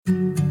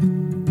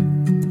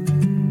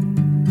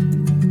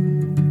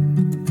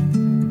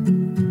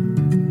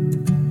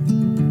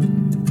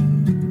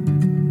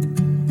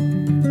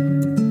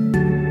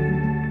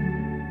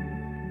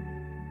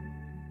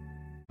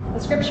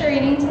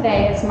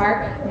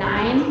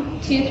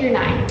2 through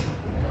 9.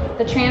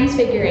 The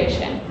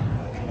Transfiguration.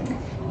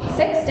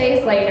 6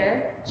 days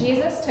later,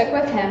 Jesus took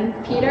with him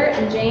Peter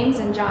and James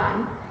and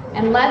John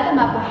and led them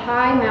up a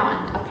high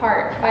mountain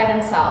apart by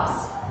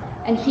themselves.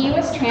 And he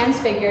was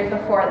transfigured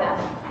before them,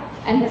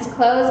 and his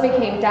clothes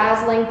became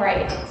dazzling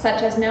bright,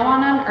 such as no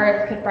one on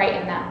earth could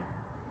brighten them.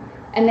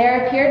 And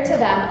there appeared to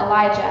them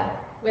Elijah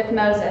with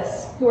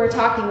Moses, who were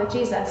talking with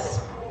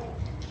Jesus.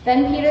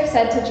 Then Peter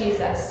said to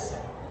Jesus,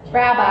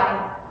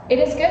 "Rabbi, it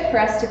is good for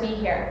us to be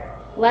here.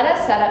 Let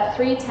us set up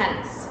 3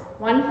 tents,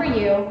 one for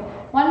you,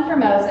 one for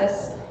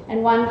Moses,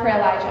 and one for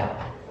Elijah."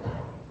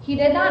 He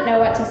did not know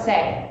what to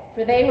say,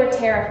 for they were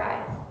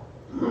terrified.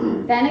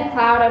 Then a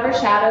cloud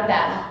overshadowed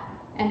them,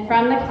 and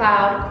from the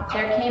cloud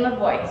there came a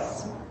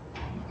voice.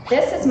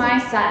 "This is my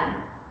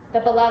son, the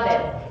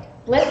beloved.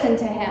 Listen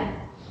to him."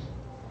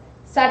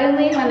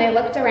 Suddenly, when they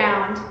looked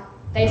around,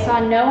 they saw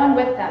no one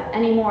with them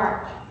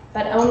anymore,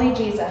 but only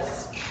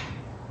Jesus.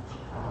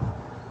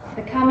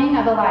 The coming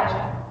of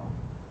Elijah.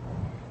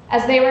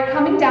 As they were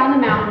coming down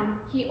the mountain,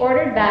 he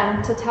ordered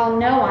them to tell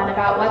no one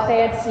about what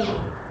they had seen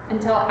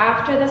until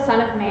after the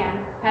Son of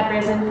Man had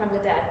risen from the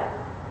dead.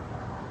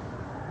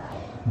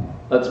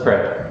 Let's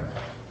pray.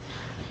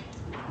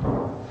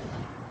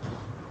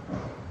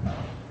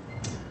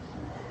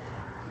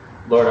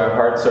 Lord, our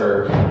hearts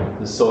are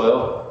the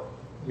soil.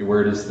 Your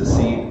word is the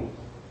seed.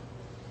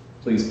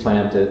 Please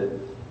plant it.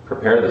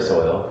 Prepare the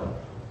soil.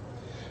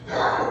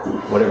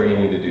 Whatever you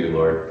need to do,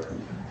 Lord.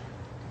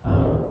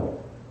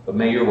 But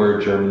may your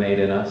word germinate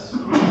in us.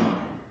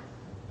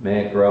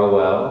 May it grow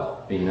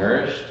well, be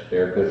nourished,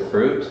 bear good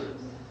fruit.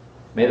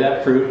 May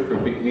that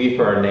fruit be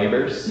for our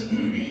neighbors,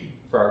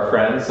 for our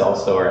friends,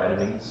 also our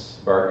enemies,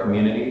 for our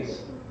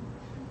communities.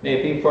 May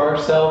it be for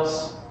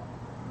ourselves,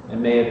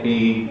 and may it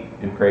be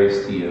in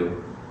praise to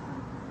you.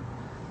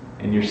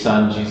 In your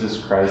Son,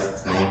 Jesus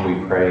Christ's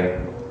name we pray.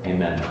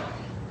 Amen.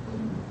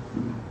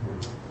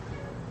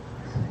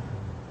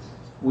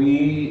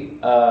 We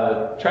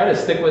try to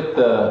stick with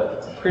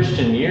the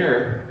Christian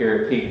year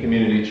here at Peak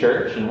Community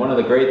Church, and one of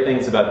the great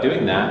things about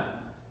doing that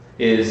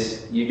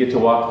is you get to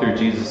walk through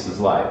Jesus'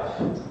 life.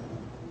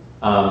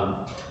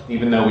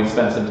 Even though we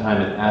spent some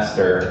time in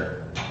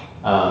Esther,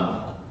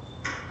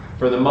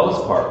 for the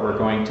most part, we're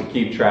going to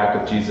keep track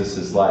of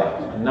Jesus' life,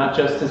 and not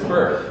just his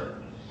birth.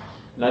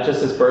 Not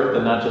just his birth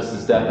and not just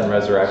his death and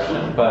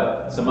resurrection,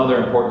 but some other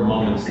important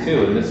moments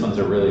too, and this one's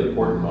a really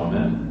important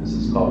moment. This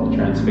is called the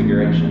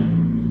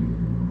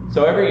Transfiguration.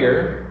 So every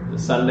year, the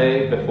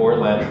Sunday before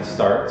Lent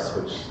starts,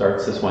 which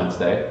starts this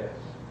Wednesday,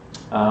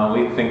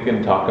 we think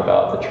and talk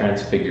about the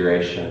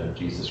Transfiguration of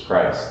Jesus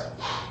Christ.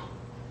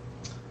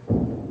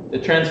 The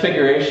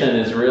Transfiguration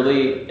is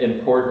really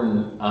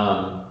important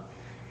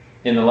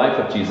in the life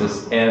of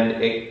Jesus, and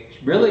it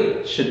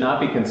really should not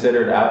be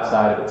considered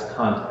outside of its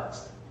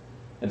context.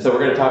 And so we're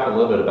going to talk a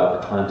little bit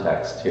about the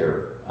context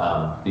here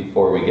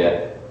before we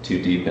get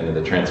too deep into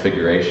the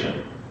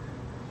Transfiguration.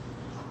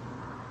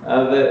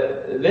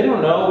 They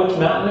don't know which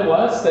mountain it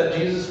was that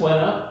Jesus went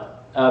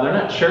up. They're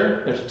not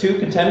sure. There's 2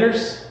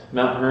 contenders,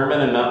 Mount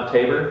Hermon and Mount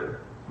Tabor.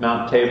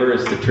 Mount Tabor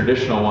is the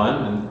traditional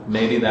one, and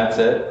maybe that's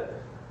it.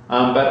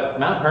 But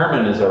Mount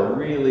Hermon is a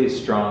really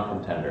strong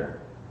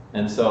contender.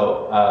 And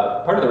so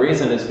part of the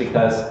reason is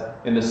because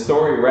in the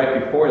story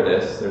right before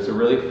this, there's a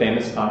really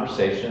famous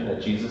conversation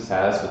that Jesus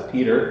has with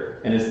Peter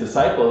and his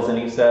disciples, and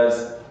he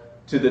says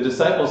to the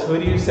disciples, "Who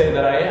do you say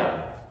that I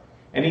am?"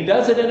 And he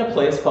does it in a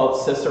place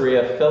called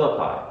Caesarea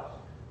Philippi.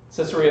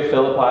 Caesarea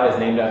Philippi is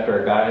named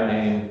after a guy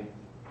named,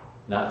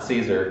 not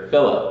Caesar,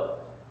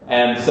 Philip.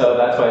 And so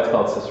that's why it's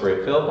called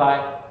Caesarea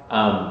Philippi,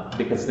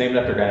 because it's named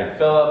after a guy named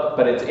Philip,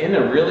 but it's in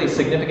a really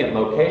significant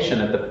location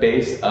at the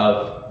base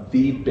of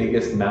the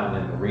biggest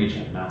mountain in the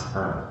region, Mount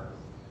Hermon.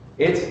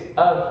 It's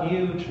a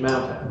huge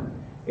mountain.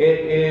 It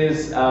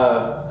is,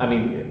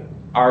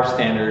 our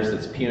standards,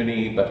 it's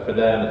puny, but for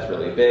them it's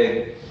really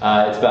big.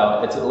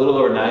 It's a little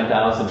over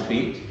 9,000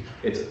 feet.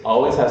 It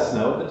always has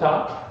snow at the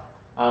top,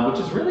 which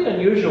is really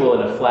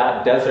unusual in a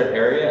flat desert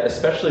area,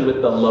 especially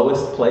with the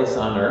lowest place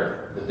on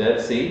Earth, the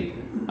Dead Sea.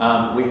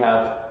 We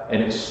have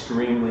an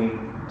extremely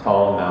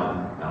tall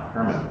mountain, Mount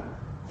Hermon.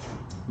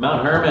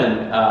 Mount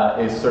Hermon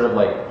is sort of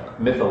like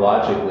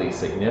mythologically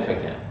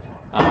significant.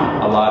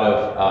 A lot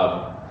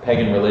of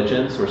pagan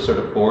religions were sort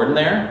of born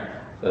there.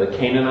 The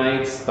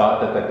Canaanites thought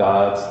that the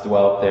gods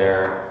dwelt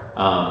there,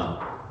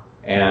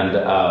 and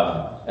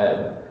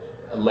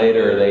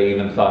later they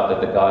even thought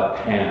that the god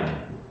Pan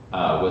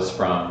was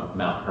from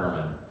Mount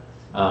Hermon.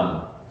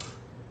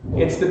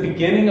 It's the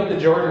beginning of the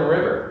Jordan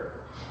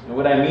River. And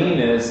what I mean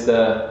is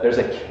there's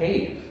a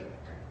cave.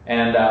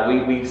 And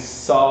we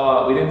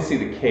didn't see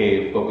the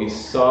cave, but we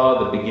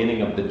saw the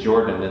beginning of the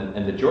Jordan.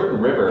 And the Jordan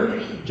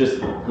River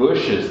just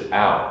gushes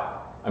out.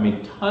 I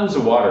mean, tons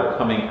of water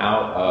coming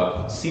out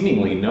of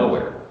seemingly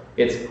nowhere.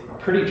 It's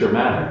pretty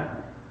dramatic.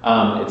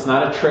 It's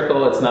not a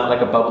trickle. It's not like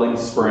a bubbling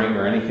spring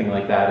or anything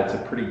like that. It's a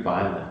pretty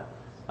violent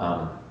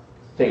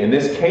thing. And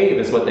this cave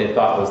is what they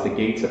thought was the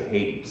gates of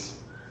Hades.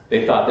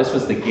 They thought this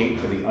was the gate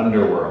to the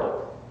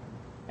underworld.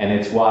 And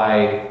it's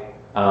why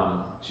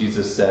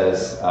Jesus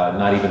says,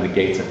 not even the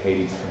gates of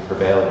Hades can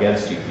prevail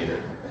against you,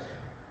 Peter.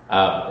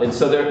 And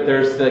so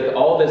there's like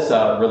all this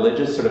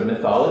religious sort of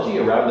mythology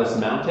around this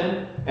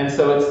mountain. And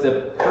so it's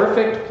the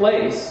perfect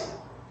place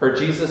for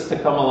Jesus to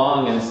come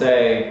along and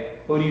say,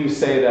 who do you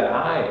say that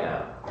I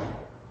am?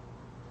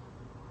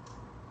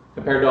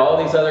 Compared to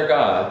all these other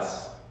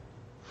gods,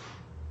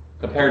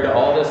 compared to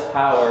all this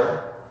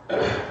power,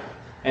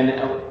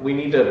 and we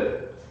need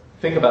to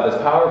think about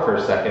this power for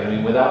a second. I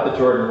mean, without the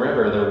Jordan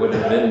River, there would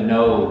have been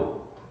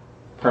no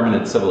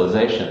permanent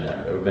civilization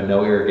there. There would have been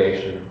no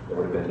irrigation. There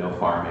would have been no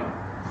farming.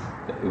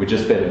 It would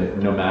just been a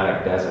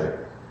nomadic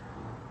desert.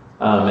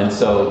 And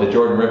so the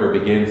Jordan River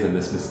begins in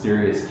this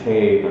mysterious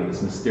cave on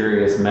this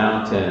mysterious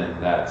mountain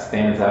that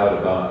stands out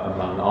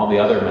among all the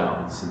other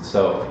mountains. And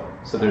so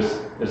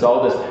there's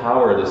all this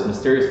power, this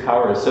mysterious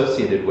power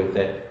associated with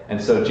it.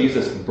 And so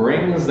Jesus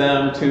brings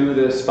them to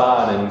this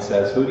spot and he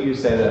says, who do you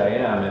say that I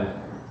am?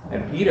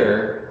 And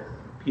Peter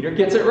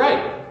gets it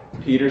right.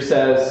 Peter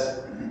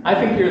says, I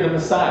think you're the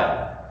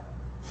Messiah.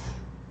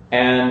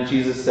 And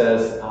Jesus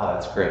says,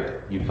 that's great.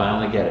 You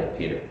finally get it,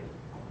 Peter.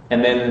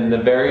 And then in the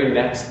very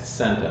next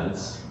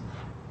sentence,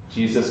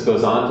 Jesus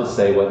goes on to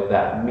say what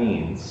that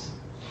means.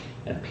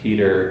 And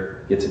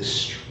Peter gets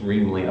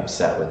extremely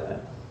upset with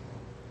him.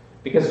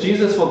 Because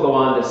Jesus will go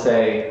on to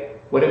say,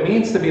 what it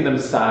means to be the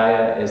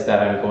Messiah is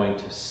that I'm going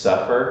to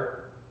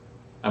suffer.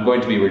 I'm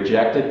going to be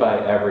rejected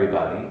by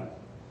everybody,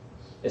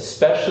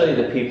 especially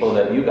the people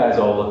that you guys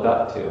all look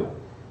up to.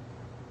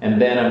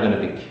 And then I'm going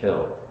to be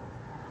killed.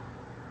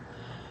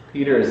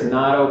 Peter is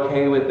not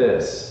okay with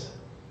this.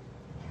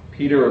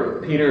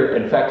 Peter,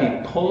 in fact,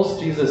 he pulls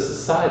Jesus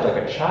aside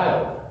like a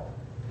child.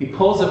 He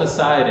pulls him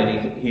aside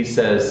and he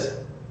says,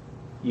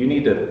 you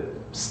need to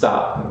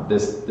stop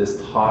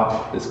this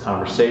talk, this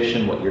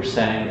conversation, what you're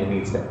saying, it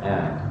needs to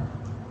end.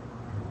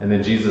 And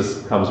then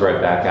Jesus comes right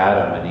back at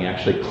him and he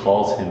actually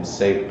calls him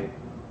Satan.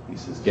 He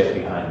says, get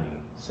behind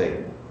me,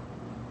 Satan.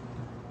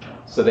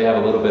 So they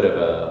have a little bit of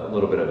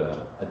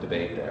a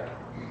debate there.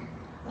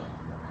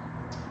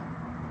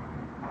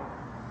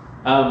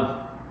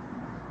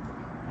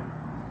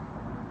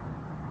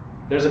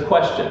 There's a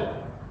question.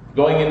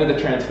 Going into the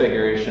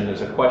Transfiguration,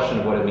 there's a question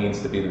of what it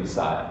means to be the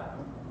Messiah.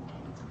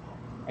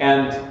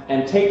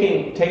 And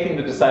taking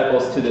the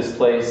disciples to this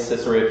place,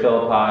 Caesarea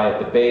Philippi, at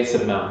the base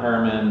of Mount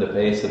Hermon, the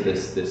base of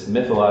this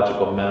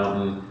mythological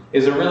mountain,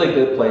 is a really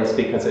good place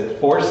because it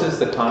forces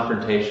the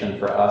confrontation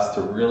for us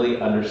to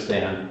really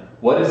understand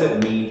what does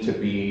it mean to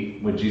be,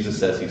 when Jesus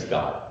says he's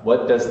God?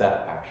 What does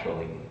that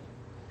actually mean?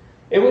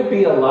 It would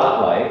be a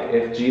lot like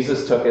if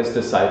Jesus took his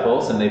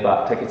disciples and they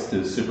bought tickets to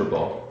the Super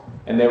Bowl.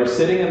 And they were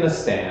sitting in the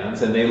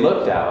stands and they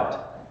looked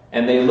out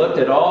and they looked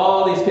at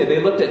all these kids. They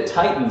looked at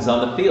titans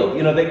on the field.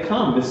 You know, they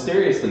come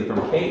mysteriously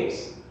from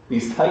caves,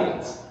 these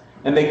titans.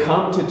 And they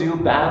come to do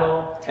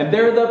battle and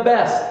they're the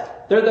best.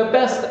 They're the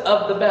best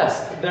of the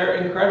best. They're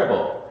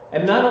incredible.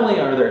 And not only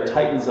are there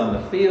titans on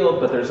the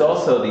field, but there's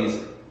also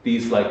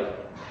these like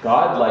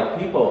godlike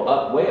people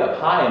way up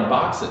high in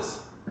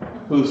boxes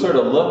who sort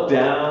of look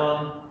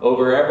down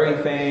over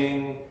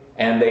everything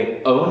and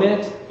they own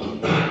it,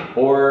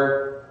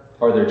 or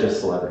they're just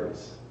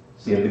celebrities.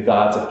 So you have the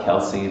gods of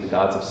Kelsey, the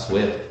gods of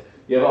Swift.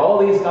 You have all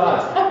these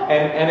gods.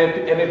 And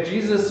if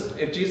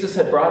Jesus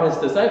had brought his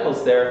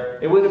disciples there,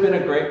 it would have been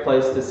a great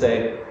place to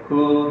say,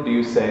 who do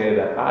you say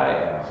that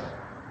I am?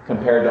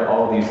 Compared to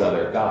all these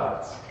other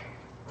gods.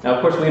 Now,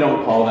 of course, we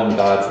don't call them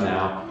gods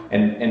now.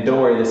 And don't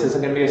worry, this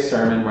isn't going to be a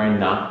sermon where I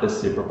knock the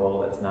Super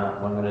Bowl. That's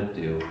not what I'm going to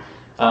do.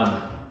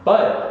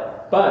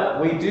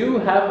 But we do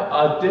have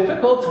a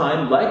difficult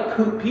time, like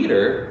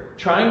Peter,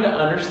 trying to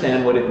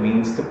understand what it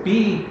means to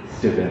be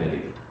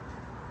divinity,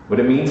 what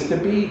it means to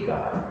be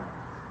God.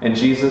 And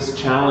Jesus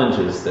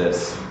challenges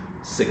this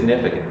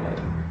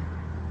significantly.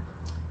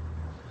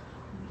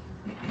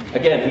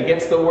 Again, he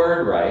gets the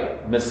word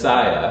right,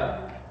 Messiah,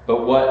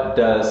 but what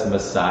does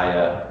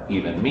Messiah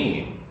even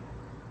mean?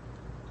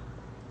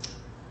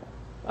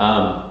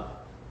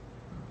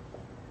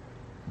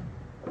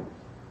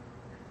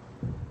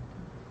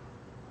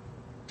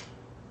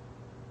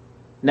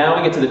 Now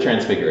we get to the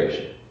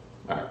Transfiguration.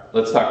 All right,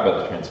 let's talk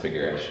about the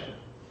Transfiguration.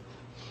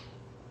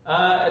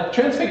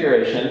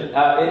 Transfiguration,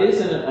 it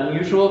is an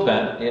unusual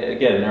event.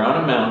 Again, they're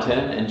on a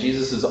mountain, and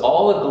Jesus is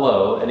all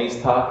aglow, and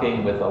he's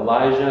talking with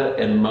Elijah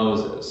and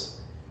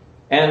Moses.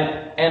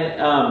 And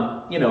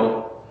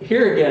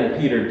here again,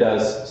 Peter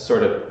does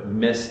sort of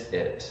miss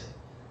it.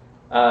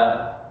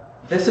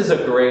 This is a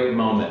great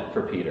moment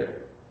for Peter.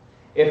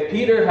 If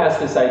Peter has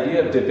this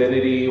idea of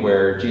divinity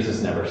where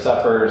Jesus never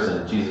suffers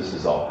and Jesus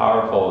is all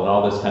powerful and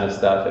all this kind of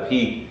stuff,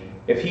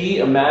 if he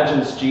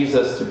imagines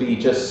Jesus to be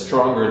just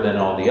stronger than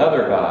all the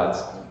other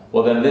gods,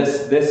 well then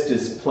this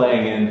is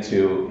playing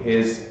into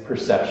his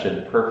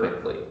perception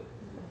perfectly.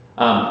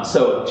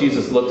 So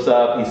Jesus looks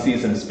up, he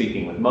sees him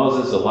speaking with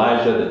Moses,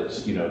 Elijah,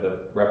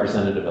 the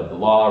representative of the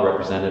law,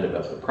 representative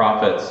of the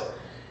prophets,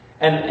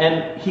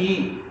 and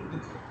he.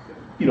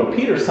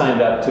 Peter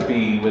signed up to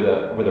be with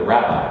a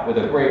rabbi, with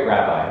a great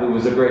rabbi who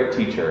was a great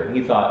teacher, and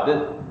he thought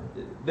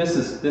this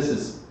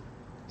is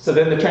So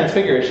then the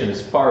transfiguration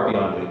is far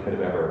beyond what he could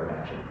have ever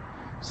imagined.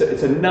 So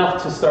it's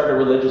enough to start a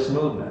religious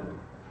movement.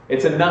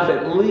 It's enough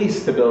at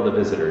least to build a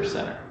visitor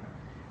center.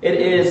 It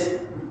is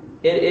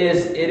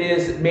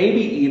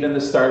maybe even the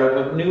start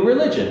of a new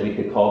religion. We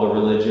could call the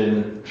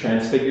religion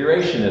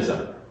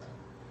Transfigurationism.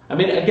 I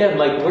mean, again,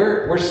 like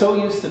we're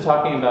so used to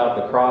talking about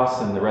the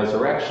cross and the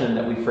resurrection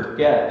that we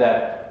forget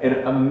that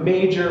a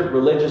major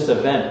religious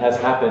event has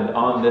happened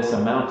on this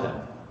mountain.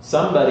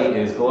 Somebody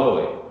is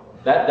glowing.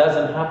 That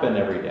doesn't happen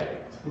every day.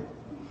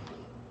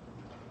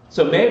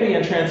 So maybe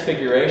in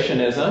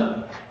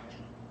Transfigurationism,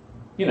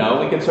 we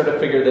can sort of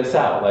figure this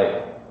out.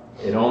 Like,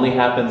 it only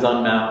happens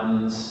on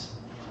mountains.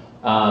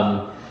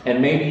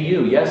 And maybe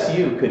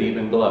you could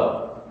even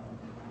glow.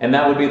 And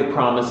that would be the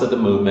promise of the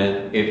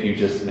movement if you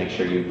just make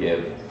sure you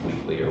give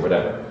weekly or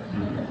whatever.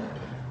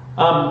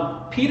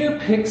 Peter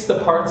picks the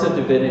parts of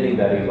divinity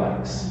that he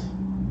likes.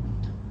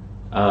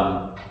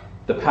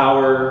 The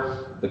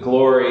power, the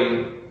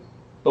glory.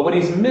 But what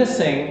he's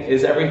missing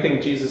is everything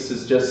Jesus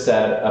has just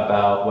said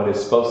about what is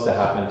supposed to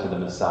happen to the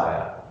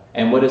Messiah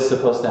and what is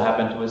supposed to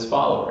happen to his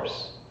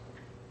followers.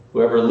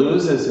 Whoever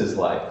loses his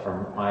life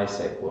for my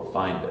sake will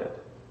find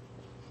it.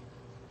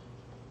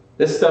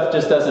 This stuff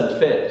just doesn't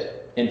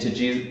fit into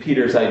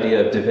Peter's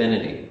idea of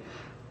divinity.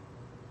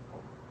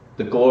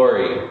 The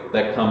glory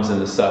that comes in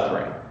the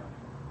suffering.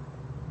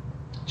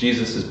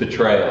 Jesus'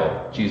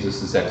 betrayal,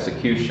 Jesus'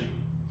 execution.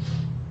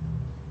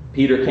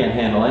 Peter can't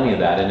handle any of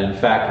that, and in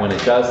fact, when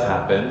it does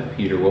happen,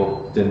 Peter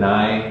will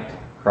deny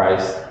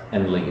Christ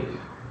and leave.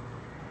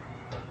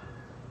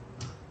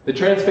 The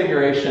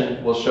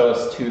Transfiguration will show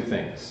us two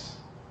things.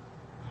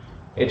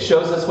 It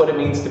shows us what it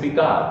means to be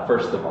God,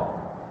 first of all.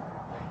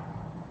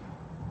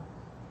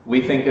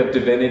 We think of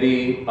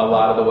divinity a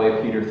lot of the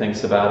way Peter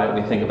thinks about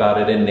it. We think about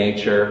it in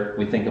nature.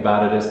 We think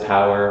about it as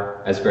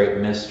power, as great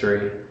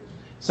mystery.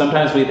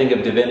 Sometimes we think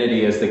of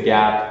divinity as the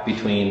gap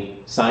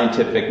between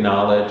scientific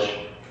knowledge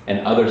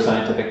and other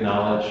scientific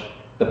knowledge,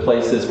 the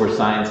places where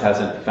science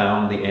hasn't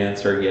found the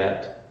answer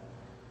yet.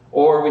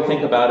 Or we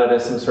think about it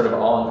as some sort of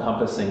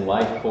all-encompassing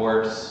life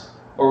force,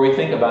 or we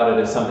think about it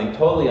as something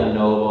totally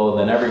unknowable,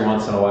 and then every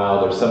once in a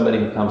while there's somebody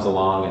who comes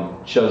along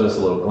and shows us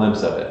a little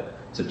glimpse of it.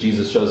 So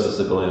Jesus shows us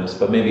a glimpse,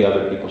 but maybe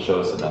other people show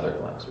us another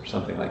glimpse, or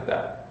something like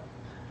that.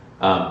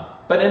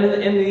 But in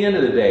the end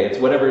of the day, it's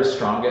whatever is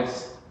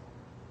strongest,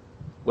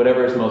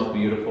 whatever is most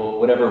beautiful,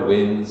 whatever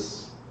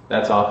wins.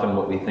 That's often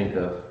what we think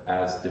of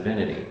as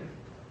divinity.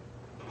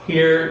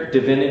 Here,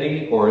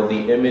 divinity, or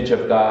the image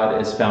of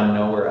God, is found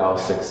nowhere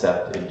else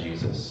except in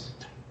Jesus.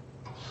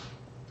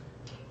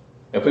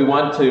 If we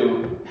want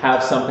to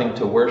have something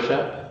to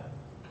worship,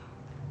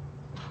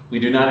 we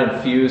do not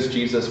infuse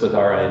Jesus with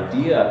our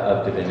idea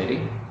of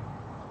divinity,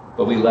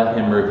 but we let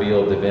him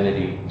reveal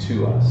divinity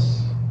to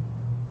us.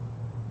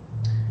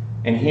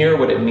 And here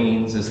what it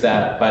means is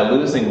that by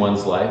losing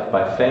one's life,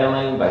 by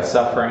failing, by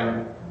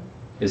suffering,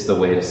 is the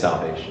way to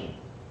salvation.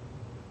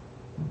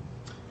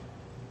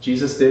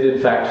 Jesus did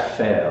in fact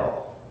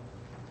fail.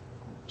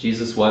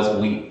 Jesus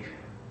was weak.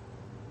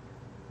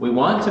 We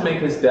want to make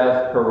his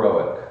death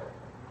heroic.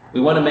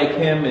 We want to make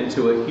him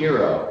into a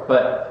hero,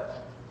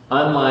 but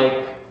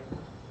unlike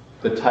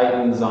the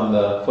Titans on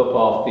the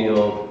football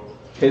field,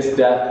 his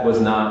death was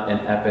not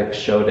an epic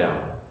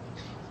showdown.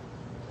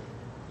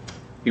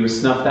 He was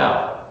snuffed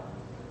out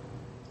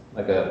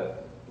like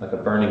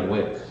a burning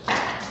wick.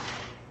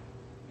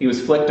 He was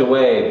flicked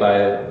away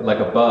like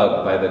a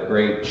bug by the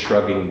great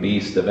shrugging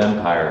beast of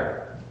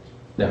empire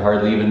that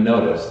hardly even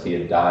noticed he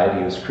had died.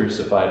 He was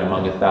crucified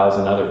among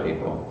 1,000 other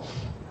people.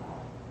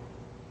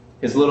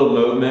 His little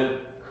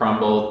movement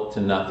crumbled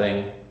to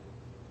nothing.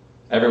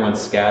 Everyone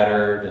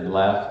scattered and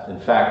left.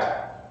 In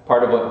fact,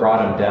 part of what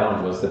brought him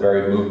down was the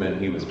very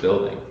movement he was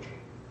building.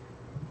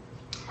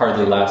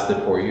 Hardly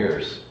lasted 4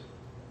 years.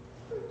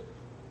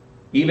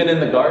 Even in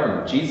the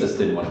garden, Jesus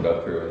didn't want to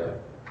go through with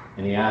it,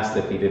 and he asked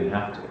if he didn't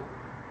have to.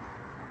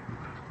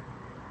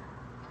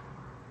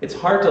 It's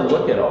hard to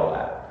look at all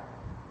that.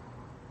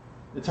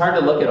 It's hard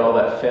to look at all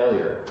that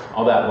failure,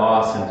 all that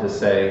loss, and to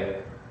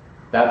say,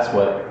 that's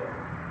what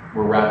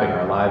we're wrapping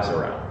our lives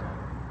around.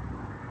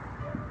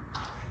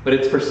 But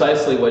it's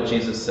precisely what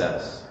Jesus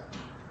says.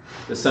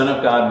 The Son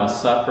of God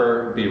must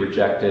suffer, be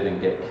rejected,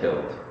 and get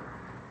killed.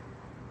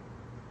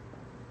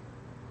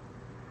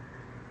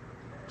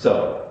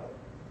 So,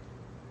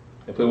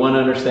 if we want to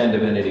understand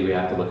divinity, we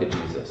have to look at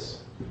Jesus.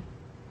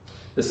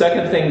 The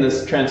second thing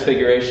this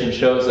transfiguration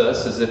shows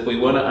us is if we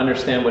want to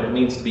understand what it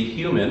means to be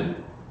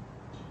human,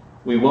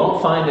 we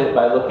won't find it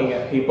by looking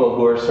at people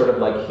who are sort of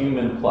like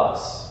human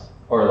plus,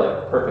 or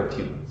like perfect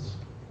humans.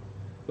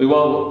 We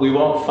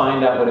won't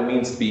find out what it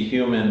means to be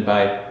human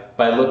by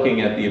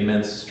looking at the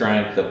immense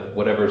strength of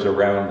whatever's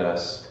around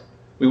us.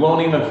 We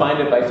won't even find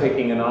it by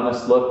taking an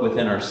honest look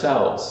within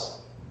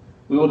ourselves.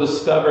 We will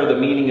discover the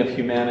meaning of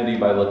humanity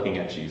by looking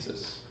at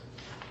Jesus.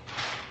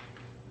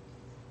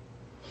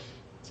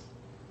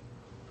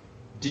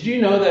 Did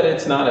you know that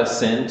it's not a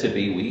sin to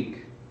be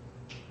weak?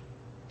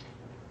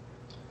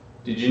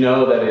 Did you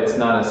know that it's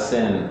not a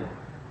sin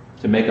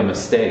to make a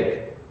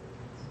mistake?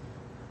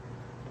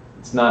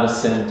 It's not a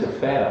sin to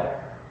fail.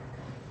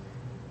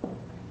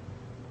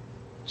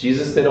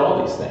 Jesus did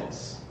all these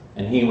things,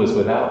 and he was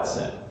without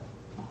sin.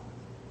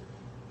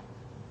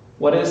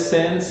 What is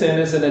sin? Sin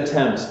is an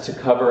attempt to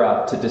cover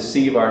up, to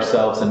deceive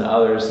ourselves and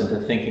others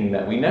into thinking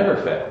that we never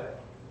fail.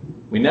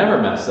 We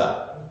never mess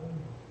up.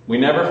 We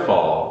never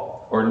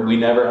fall, or we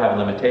never have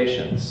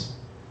limitations.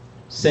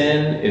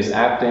 Sin is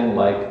acting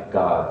like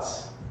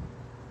gods.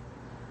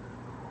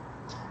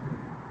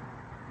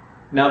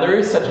 Now, there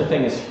is such a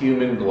thing as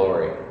human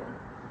glory.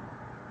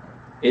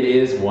 It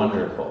is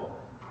wonderful.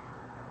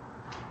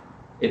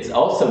 It's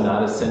also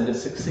not a sin to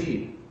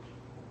succeed.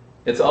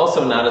 It's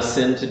also not a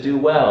sin to do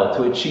well,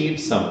 to achieve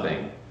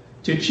something,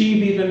 to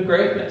achieve even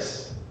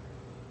greatness.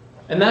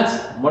 And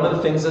that's one of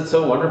the things that's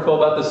so wonderful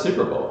about the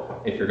Super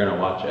Bowl, if you're going to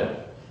watch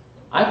it.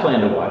 I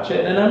plan to watch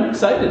it, and I'm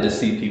excited to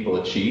see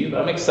people achieve.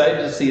 I'm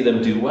excited to see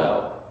them do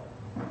well.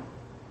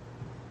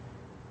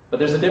 But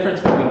there's a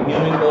difference between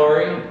human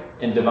glory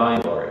and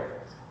divine glory.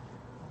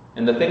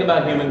 And the thing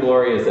about human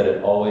glory is that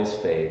it always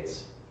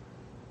fades.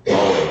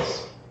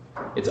 Always.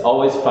 It's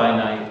always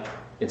finite.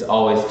 It's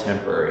always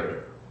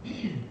temporary.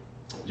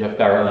 Jeff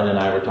Garland and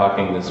I were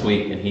talking this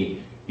week, and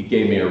he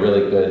gave me a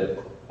really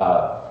good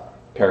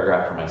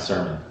paragraph for my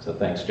sermon. So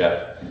thanks,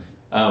 Jeff.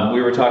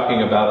 We were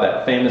talking about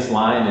that famous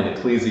line in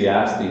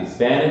Ecclesiastes,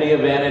 vanity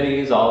of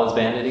vanities, all is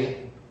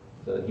vanity.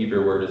 The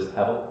Hebrew word is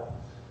hevel.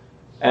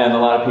 And a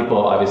lot of people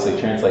obviously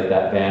translate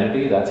that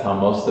vanity. That's how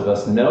most of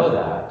us know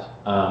that.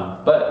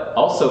 But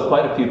also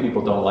quite a few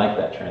people don't like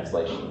that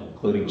translation,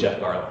 including Jeff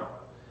Garland.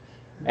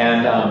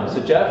 And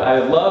so Jeff, I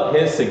love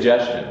his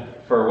suggestion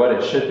for what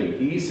it should be.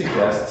 He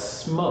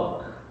suggests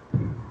smoke.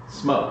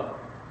 Smoke.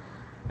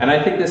 And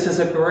I think this is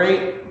a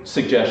great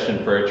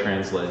suggestion for a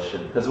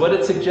translation, because what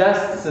it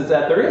suggests is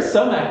that there is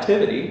some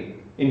activity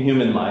in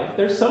human life.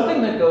 There's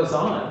something that goes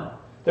on.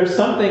 There's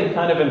something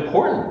kind of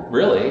important,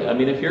 really. I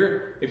mean, if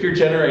you're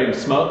generating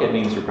smoke, it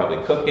means you're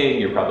probably cooking,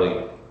 you're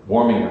probably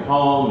warming your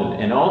home,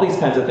 and all these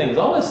kinds of things.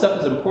 All this stuff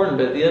is important,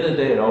 but at the end of the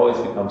day, it always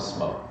becomes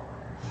smoke.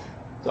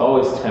 It's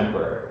always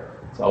temporary.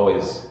 It's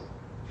always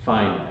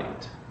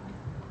finite.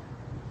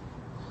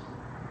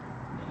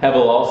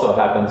 Hevel also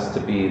happens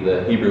to be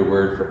the Hebrew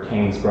word for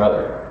Cain's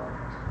brother,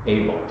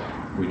 Abel.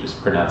 We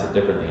just pronounce it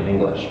differently in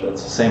English, but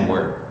it's the same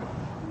word.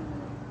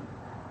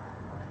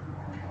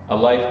 A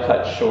life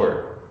cut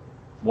short.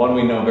 One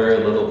we know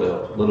very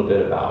little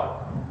bit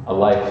about. A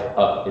life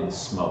up in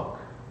smoke.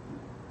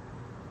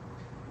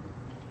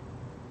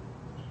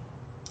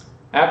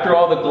 After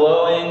all the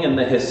glowing and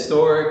the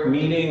historic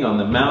meeting on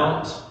the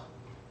mount,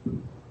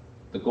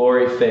 the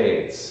glory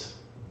fades,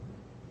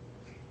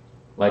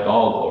 like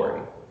all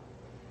glory.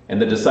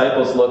 And the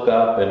disciples look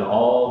up, and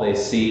all they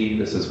see,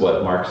 this is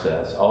what Mark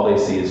says, all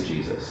they see is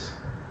Jesus.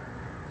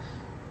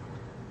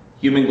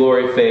 Human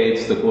glory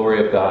fades, the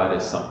glory of God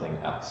is something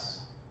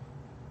else.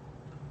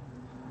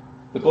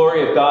 The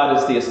glory of God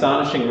is the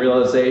astonishing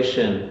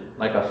realization,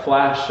 like a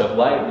flash of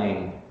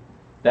lightning,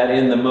 that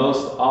in the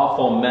most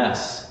awful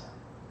mess,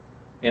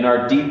 in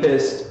our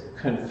deepest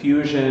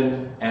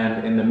confusion,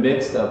 and in the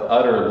midst of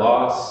utter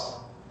loss,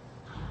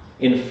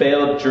 in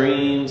failed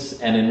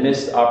dreams and in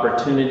missed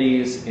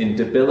opportunities, in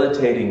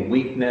debilitating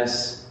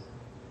weakness,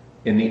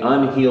 in the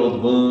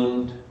unhealed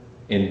wound,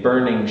 in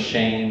burning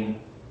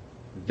shame,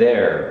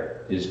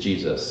 there is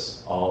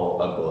Jesus,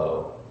 all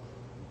aglow.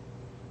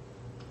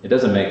 It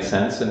doesn't make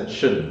sense, and it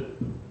shouldn't.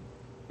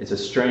 It's a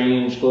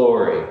strange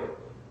glory.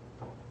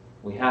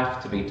 We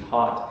have to be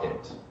taught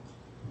it.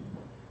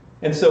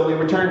 And so we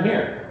return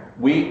here,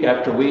 week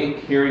after week,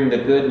 hearing the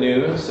good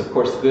news. Of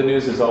course, the good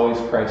news is always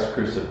Christ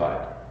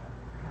crucified.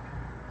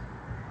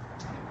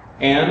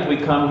 And we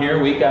come here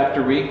week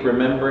after week,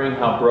 remembering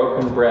how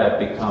broken bread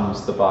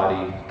becomes the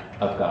body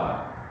of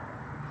God.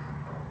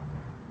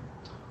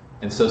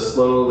 And so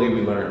slowly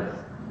we learn.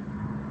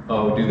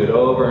 Oh, we do that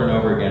over and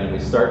over again, and we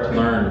start to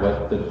learn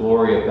what the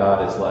glory of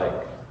God is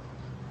like.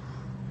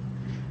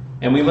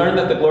 And we learn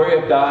that the glory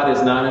of God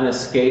is not an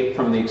escape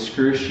from the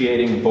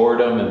excruciating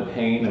boredom and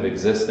pain of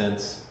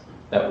existence,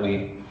 that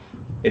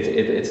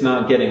it's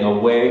not getting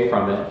away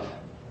from it,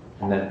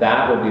 and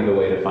that will be the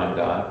way to find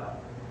God,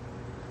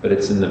 but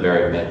it's in the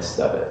very midst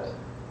of it.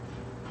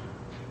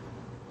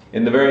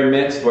 In the very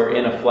midst where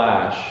in a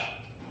flash,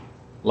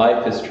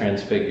 life is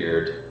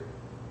transfigured,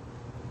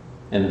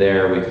 and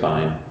there we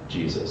find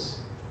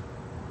Jesus.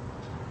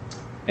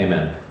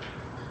 Amen.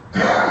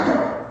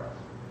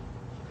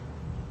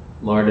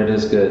 Lord, it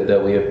is good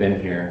that we have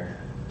been here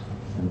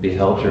and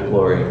beheld your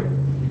glory.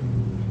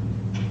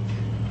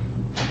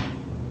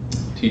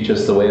 Teach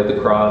us the way of the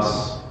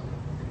cross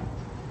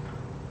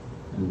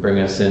and bring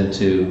us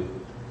into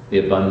the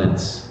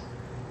abundance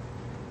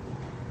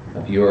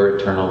of your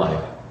eternal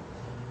life.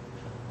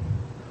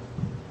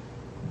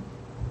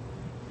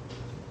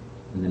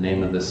 In the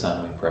name of the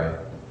Son we pray.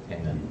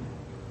 Amen.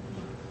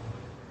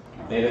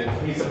 May the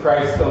peace of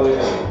Christ go with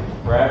you,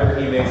 wherever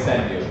he may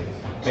send you.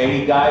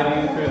 May he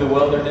guide you through the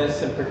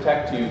wilderness and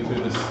protect you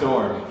through the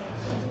storm.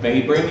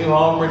 May he bring you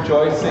home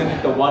rejoicing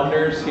at the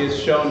wonders he has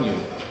shown you.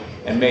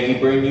 And may He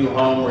bring you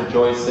home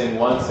rejoicing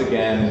once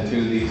again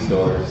through these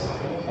doors.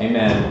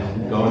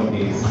 Amen. Go in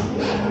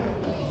peace.